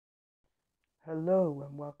Hello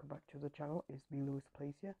and welcome back to the channel. It's me, Lewis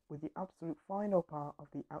Plays here, with the absolute final part of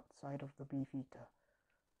the outside of the Beefeater.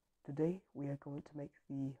 Today we are going to make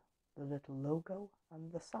the little logo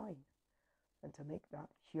and the sign. And to make that,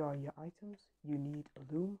 here are your items. You need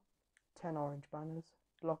a loom, 10 orange banners,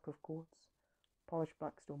 block of quartz, polished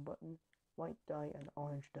blackstone button, white dye and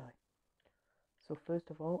orange dye. So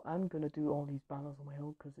first of all, I'm going to do all these banners on my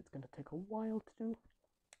own because it's going to take a while to do.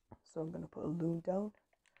 So I'm going to put a loom down.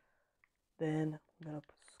 Then I'm going to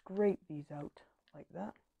scrape these out like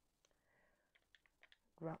that.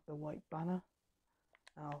 Grab the white banner.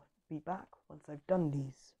 I'll be back once I've done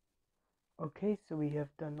these. Okay, so we have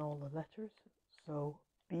done all the letters. So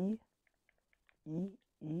B, E,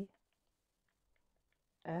 E,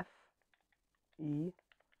 F, E,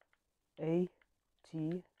 A,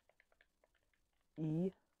 T,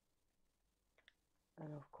 E,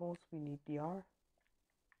 and of course we need the R.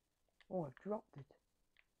 Oh, I've dropped it.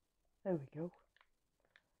 There we go.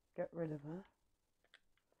 Get rid of that.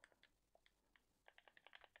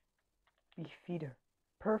 Beefeater.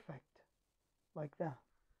 Perfect. Like that.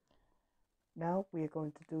 Now we are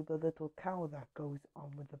going to do the little cow that goes on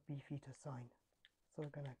with the Beefeater sign. So we're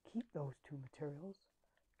going to keep those two materials.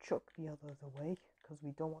 Chuck the others away because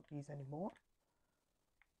we don't want these anymore.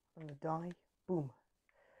 And the dye. Boom.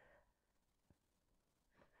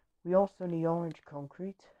 We also need orange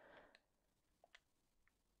concrete.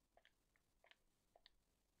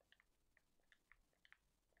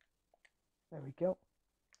 There we go.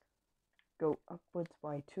 Go upwards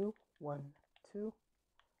by 2. 1, 2.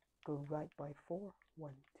 Go right by 4.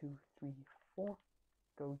 1, 2, 3, 4.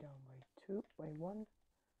 Go down by 2, by 1.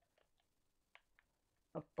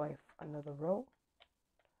 Up by another row.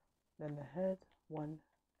 Then the head. 1,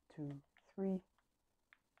 2, 3.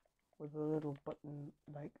 With a little button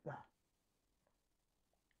like that.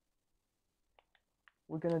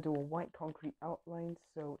 We're going to do a white concrete outline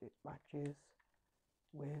so it matches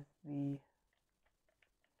with the...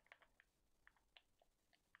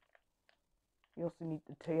 You also need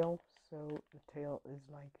the tail, so the tail is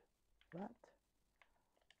like that.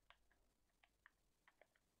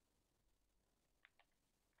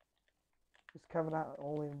 Just cover that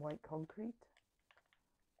all in white concrete.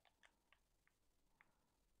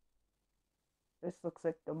 This looks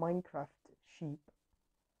like the Minecraft sheep.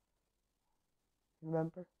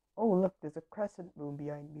 Remember? Oh look, there's a crescent moon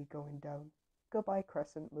behind me going down. Goodbye,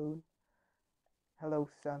 crescent moon. Hello,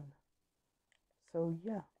 sun. So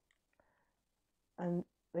yeah. And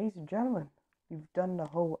ladies and gentlemen, you've done the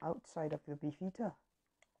whole outside of the Beefeater.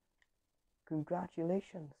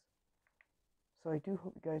 Congratulations. So I do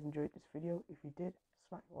hope you guys enjoyed this video. If you did,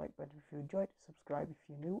 smack the like button if you enjoyed, subscribe if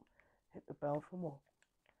you're new, hit the bell for more.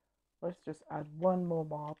 Let's just add one more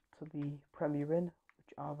mob to the Premier Inn,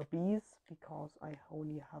 which are the bees, because I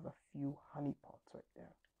only have a few honey pots right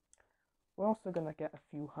there. We're also going to get a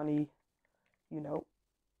few honey,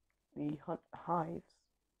 the hives.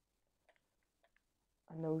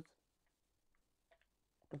 And those,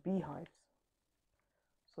 the beehives.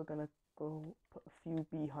 So we're going to go put a few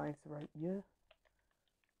beehives right here.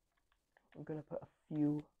 I'm going to put a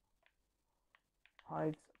few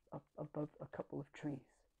hives up above a couple of trees.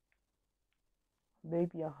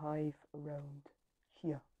 Maybe a hive around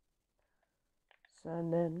here. So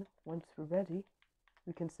and then, once we're ready,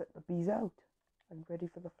 we can set the bees out and ready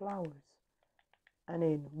for the flowers. And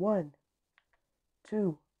in 1,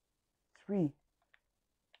 2, 3,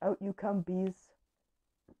 out you come, bees.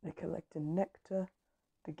 They're collecting nectar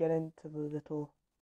to get into the little